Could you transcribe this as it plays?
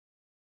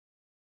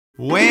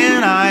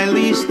when I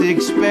least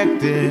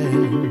expected,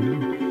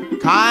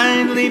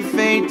 kindly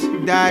fate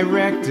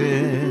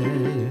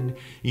directed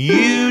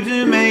you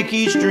to make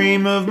each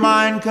dream of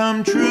mine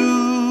come true.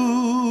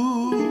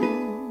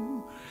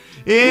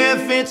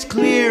 If it's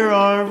clear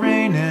or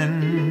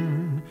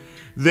raining,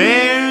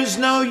 there's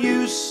no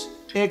use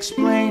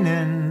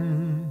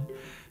explaining.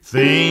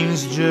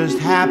 Things just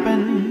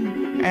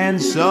happen,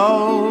 and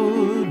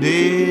so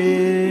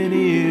did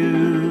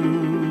you.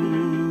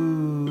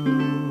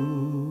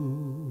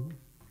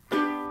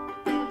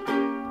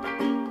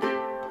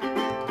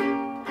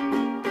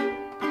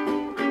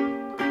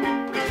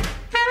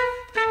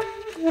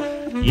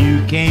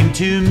 You came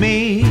to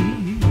me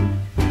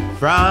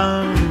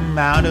from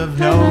out of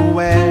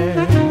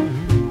nowhere.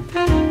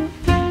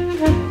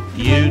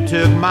 You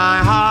took my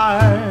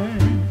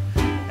heart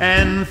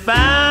and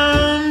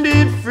found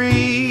it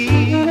free.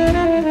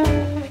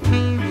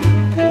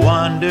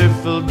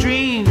 Wonderful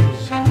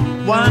dreams,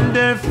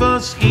 wonderful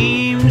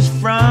schemes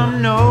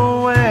from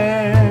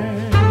nowhere,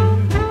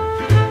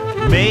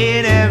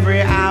 made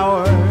every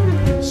hour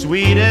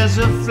sweet as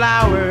a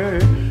flower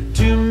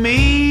to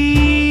me.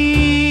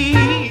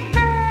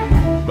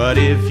 But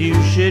if you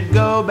should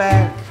go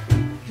back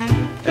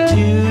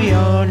to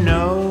your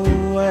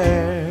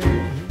nowhere,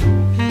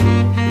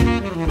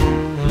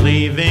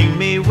 leaving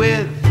me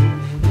with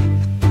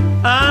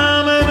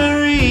a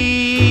memory,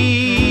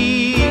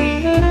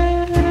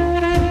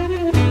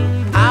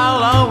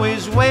 I'll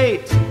always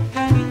wait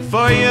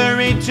for your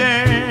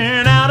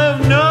return.